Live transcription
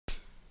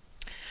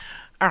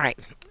All right,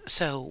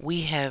 so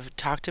we have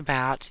talked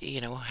about,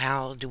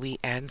 how do we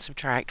add and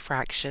subtract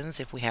fractions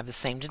if we have the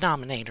same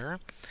denominator.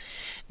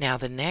 Now,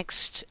 the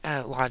next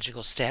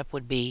logical step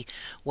would be,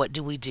 what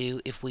do we do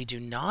if we do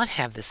not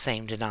have the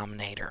same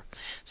denominator?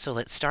 So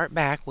let's start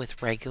back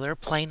with regular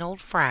plain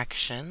old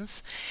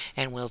fractions,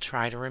 and we'll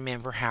try to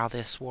remember how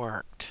this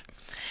worked.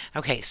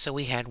 Okay, so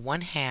we had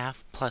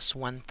 1/2 plus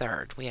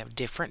 1/3. We have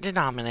different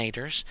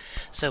denominators,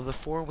 so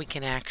before we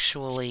can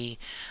actually,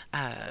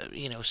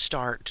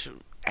 start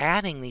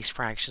adding these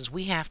fractions,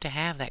 we have to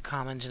have that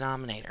common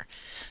denominator.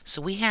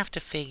 So we have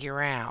to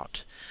figure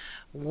out,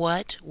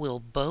 what will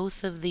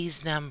both of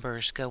these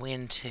numbers go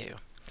into?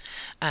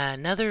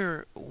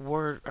 Another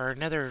word or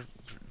another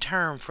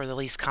term for the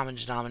least common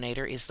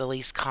denominator is the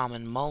least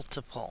common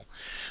multiple.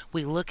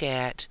 We look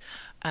at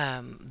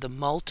the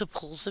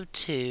multiples of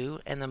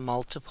 2 and the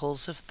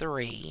multiples of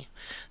 3.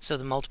 So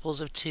the multiples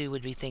of 2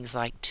 would be things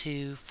like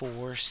 2,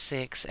 4,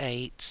 6,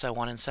 8, so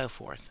on and so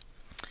forth.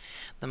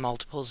 The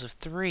multiples of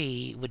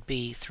 3 would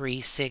be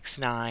 3, 6,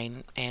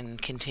 9, and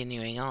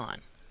continuing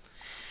on.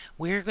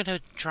 We're going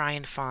to try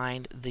and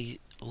find the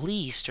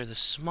least or the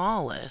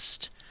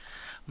smallest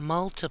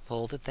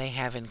multiple that they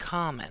have in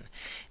common.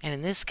 And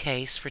in this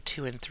case, for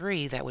 2 and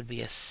 3, that would be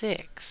a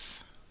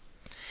 6.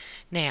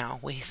 Now,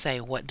 we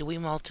say, what do we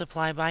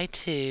multiply by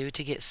 2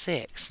 to get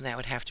 6? And that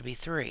would have to be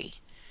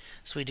 3.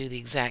 So we do the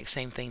exact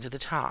same thing to the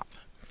top.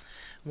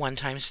 1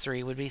 times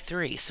 3 would be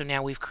 3. So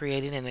now we've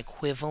created an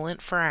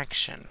equivalent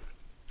fraction.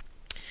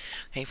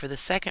 Okay, for the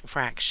second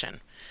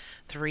fraction,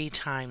 3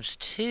 times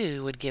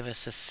 2 would give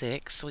us a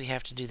 6. So we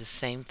have to do the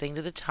same thing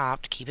to the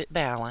top to keep it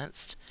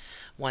balanced.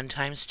 1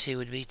 times 2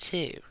 would be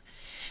 2.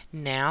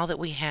 Now that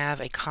we have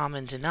a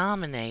common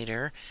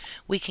denominator,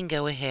 we can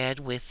go ahead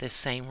with the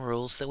same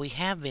rules that we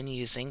have been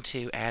using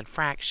to add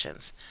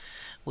fractions.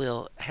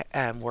 We'll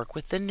work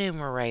with the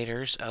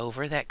numerators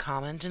over that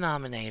common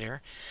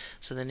denominator.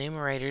 So the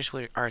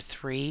numerators are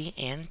 3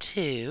 and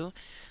 2.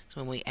 So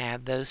when we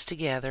add those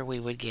together, we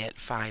would get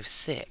 5,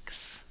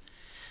 6.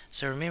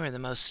 So remember, the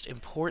most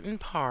important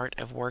part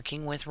of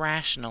working with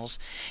rationals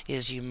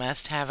is you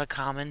must have a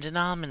common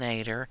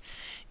denominator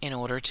in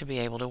order to be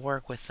able to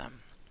work with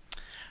them.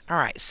 All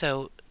right,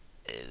 so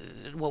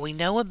what we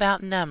know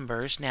about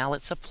numbers, now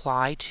let's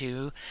apply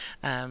to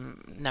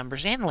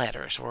numbers and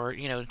letters, or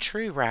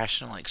true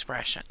rational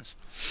expressions.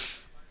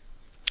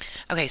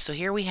 Okay, so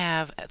here we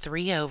have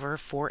 3 over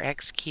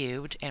 4x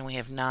cubed, and we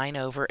have 9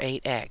 over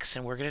 8x,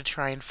 and we're going to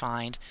try and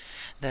find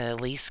the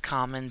least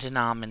common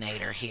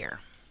denominator here.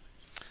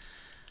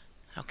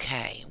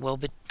 Okay, well,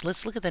 but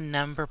let's look at the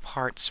number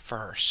parts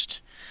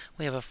first.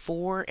 We have a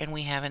 4 and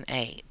we have an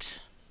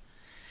 8.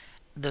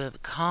 The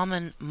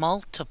common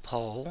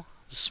multiple,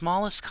 the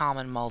smallest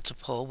common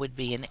multiple, would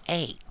be an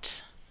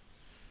 8.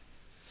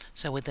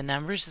 So with the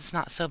numbers, it's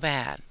not so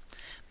bad.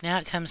 Now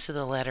it comes to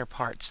the letter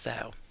parts,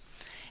 though.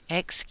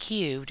 X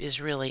cubed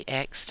is really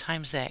x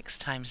times x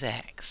times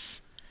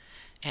x.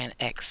 And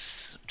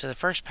x to the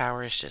first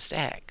power is just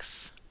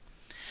x.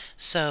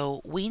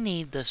 So we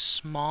need the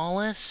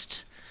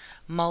smallest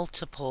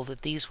multiple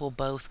that these will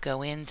both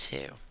go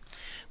into.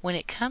 When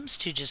it comes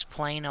to just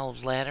plain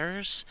old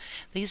letters,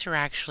 these are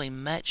actually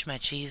much,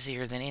 much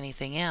easier than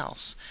anything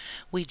else.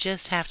 We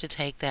just have to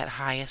take that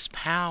highest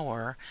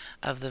power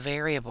of the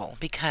variable,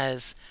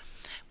 because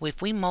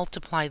if we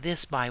multiply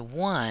this by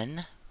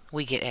 1,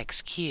 we get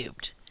x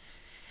cubed.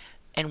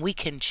 And we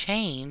can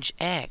change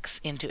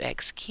x into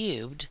x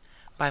cubed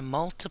by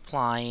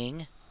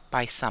multiplying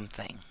by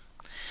something.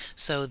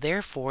 So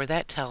therefore,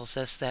 that tells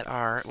us that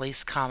our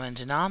least common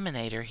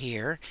denominator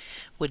here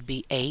would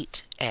be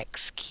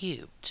 8x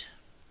cubed.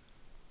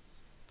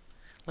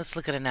 Let's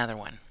look at another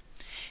one.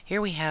 Here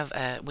we have,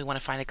 we want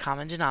to find a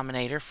common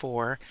denominator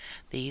for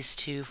these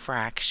two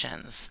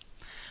fractions.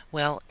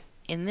 Well,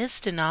 in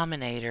this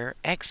denominator,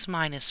 x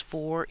minus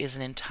 4 is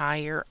an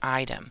entire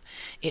item.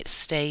 It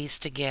stays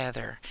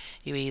together.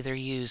 You either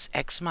use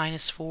x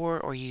minus 4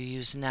 or you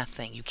use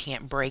nothing. You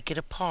can't break it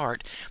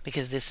apart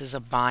because this is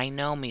a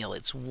binomial.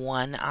 It's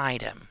one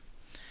item.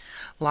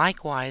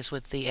 Likewise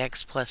with the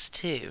x plus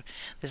 2.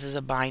 This is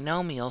a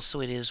binomial, so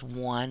it is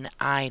one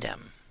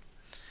item.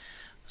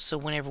 So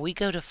whenever we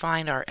go to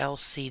find our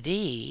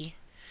LCD,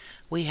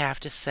 we have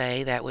to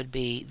say that would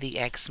be the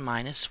x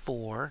minus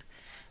 4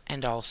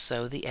 and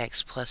also the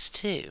x plus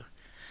 2.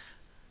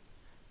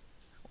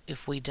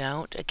 If we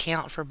don't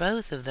account for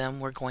both of them,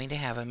 we're going to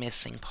have a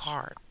missing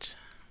part.